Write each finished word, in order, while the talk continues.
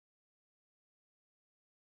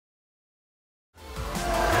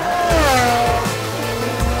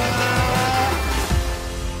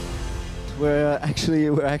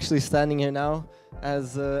we're actually standing here now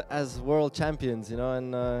as world champions, you know,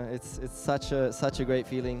 and it's such a great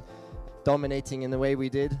feeling. Dominating in the way we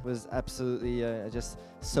did was absolutely just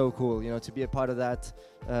so cool, you know, to be a part of that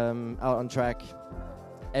out on track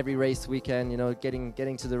every race weekend, you know,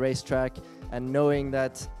 getting to the racetrack and knowing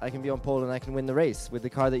that I can be on pole and I can win the race with the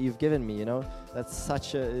car that you've given me, you know. That's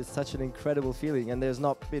such an incredible feeling, and there's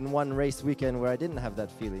not been one race weekend where I didn't have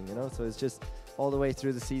that feeling, you know. So it's just all the way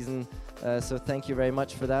through the season. So thank you very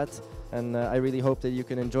much for that, and I really hope that you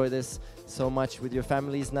can enjoy this so much with your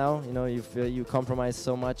families now. You know, you compromise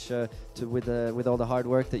so much with all the hard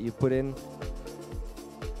work that you put in.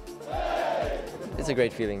 It's a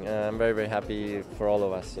great feeling. I'm very, very happy for all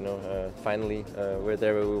of us. You know, finally we're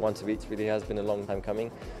there where we want to be. It really has been a long time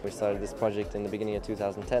coming. We started this project in the beginning of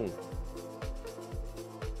 2010. You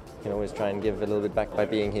know, always try and give a little bit back by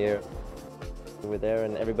being here. We're there,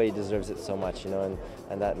 and everybody deserves it so much. You know,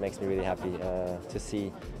 and that makes me really happy to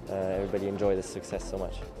see everybody enjoy this success so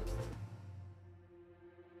much.